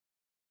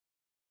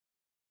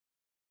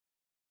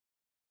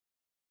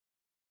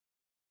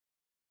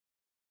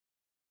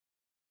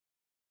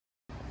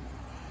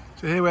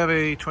So here we have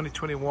a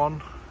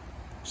 2021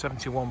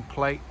 71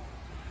 plate.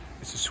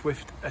 It's a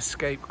Swift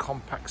Escape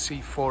Compact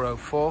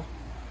C404.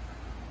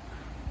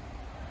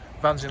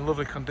 Van's in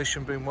lovely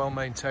condition, being well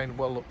maintained,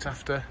 well looked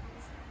after.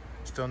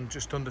 It's done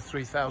just under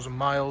 3,000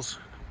 miles.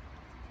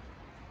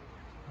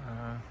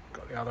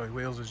 Got the alloy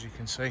wheels, as you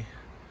can see.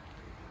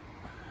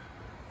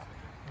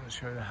 I'll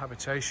show you the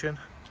habitation.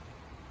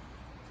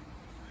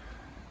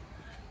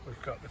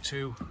 We've got the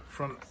two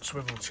front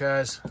swivel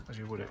chairs, as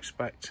you would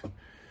expect,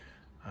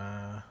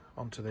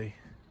 onto the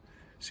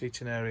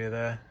seating area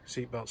there,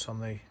 seat belts on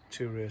the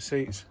two rear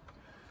seats,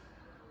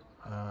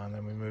 and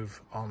then we move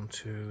on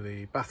to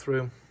the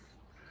bathroom.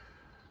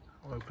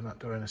 I'll open that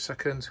door in a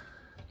second,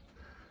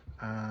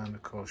 and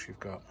of course you've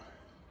got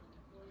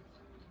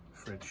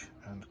fridge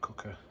and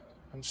cooker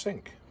and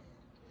sink.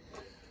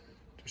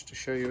 Just to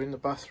show you in the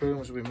bathroom,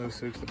 as we move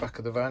through to the back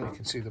of the van, you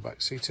can see the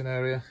back seating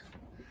area,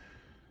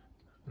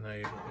 and there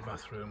you've got the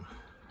bathroom,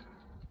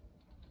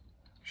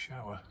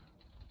 shower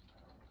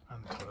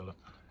and toilet.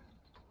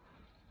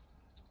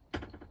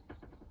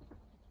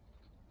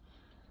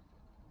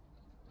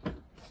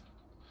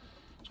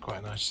 It's quite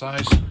a nice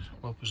size,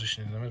 well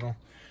positioned in the middle.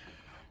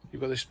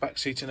 You've got this back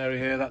seating area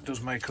here, that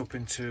does make up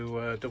into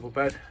a double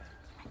bed.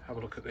 Have a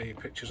look at the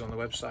pictures on the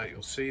website,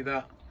 you'll see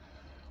that.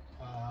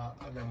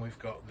 And then we've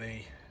got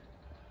the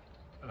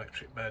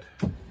electric bed,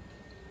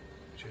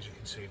 which, as you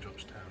can see,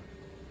 drops down.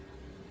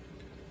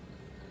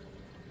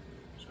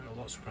 So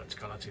lots of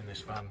practicality in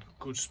this van.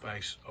 Good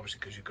space, obviously,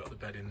 because you've got the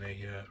bed in the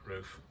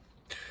roof.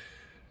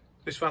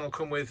 This van will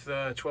come with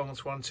 12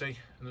 months warranty,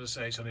 and as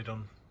I say, it's only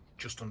done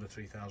just under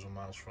 3,000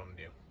 miles from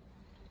new.